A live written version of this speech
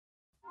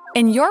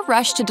In your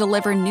rush to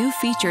deliver new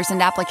features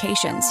and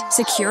applications,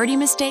 security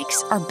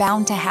mistakes are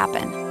bound to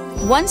happen.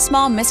 One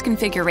small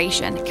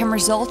misconfiguration can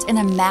result in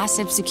a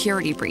massive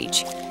security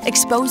breach,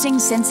 exposing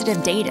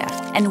sensitive data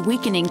and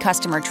weakening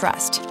customer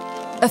trust.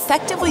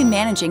 Effectively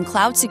managing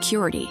cloud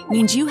security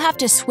means you have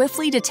to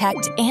swiftly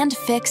detect and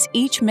fix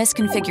each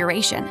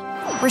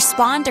misconfiguration,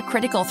 respond to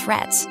critical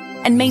threats,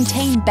 and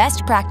maintain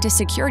best practice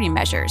security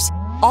measures,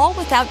 all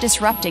without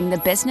disrupting the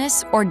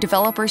business or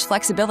developer's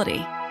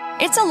flexibility.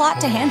 It's a lot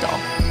to handle,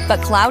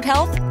 but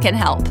CloudHealth can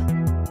help.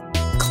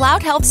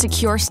 CloudHealth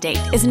Secure State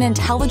is an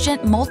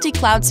intelligent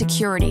multi-cloud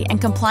security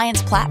and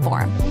compliance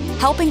platform,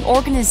 helping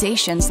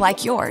organizations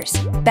like yours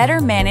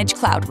better manage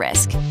cloud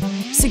risk.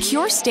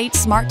 Secure State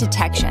Smart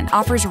Detection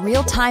offers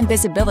real-time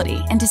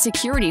visibility into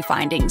security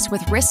findings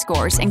with risk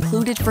scores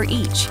included for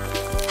each,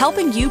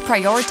 helping you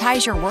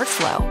prioritize your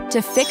workflow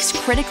to fix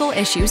critical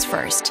issues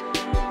first.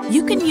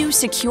 You can use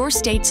Secure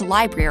State's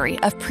library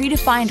of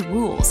predefined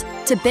rules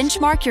to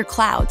benchmark your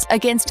clouds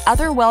against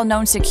other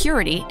well-known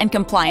security and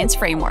compliance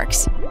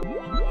frameworks,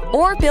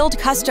 or build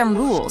custom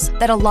rules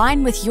that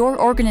align with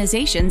your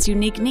organization's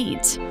unique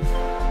needs.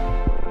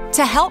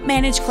 To help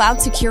manage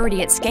cloud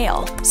security at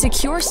scale,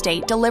 Secure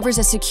State delivers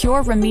a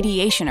secure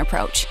remediation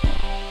approach.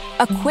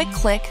 A quick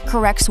click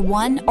corrects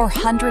one or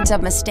hundreds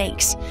of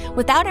mistakes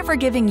without ever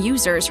giving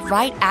users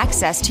right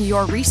access to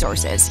your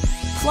resources.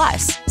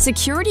 Plus,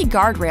 security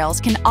guardrails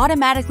can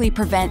automatically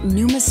prevent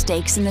new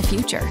mistakes in the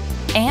future.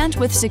 And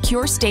with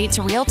Secure State's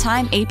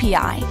real-time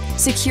API,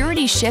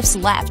 security shifts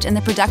left in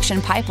the production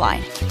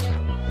pipeline.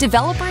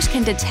 Developers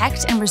can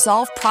detect and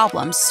resolve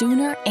problems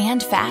sooner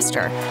and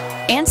faster,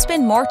 and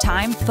spend more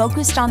time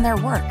focused on their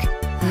work,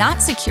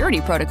 not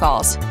security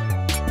protocols.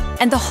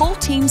 And the whole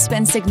team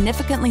spends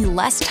significantly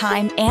less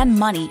time and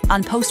money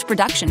on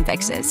post-production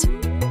fixes.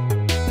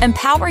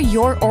 Empower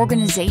your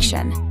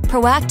organization,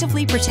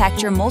 proactively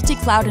protect your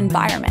multi-cloud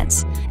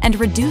environments, and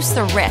reduce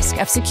the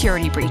risk of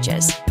security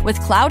breaches with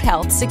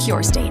CloudHealth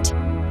Secure State.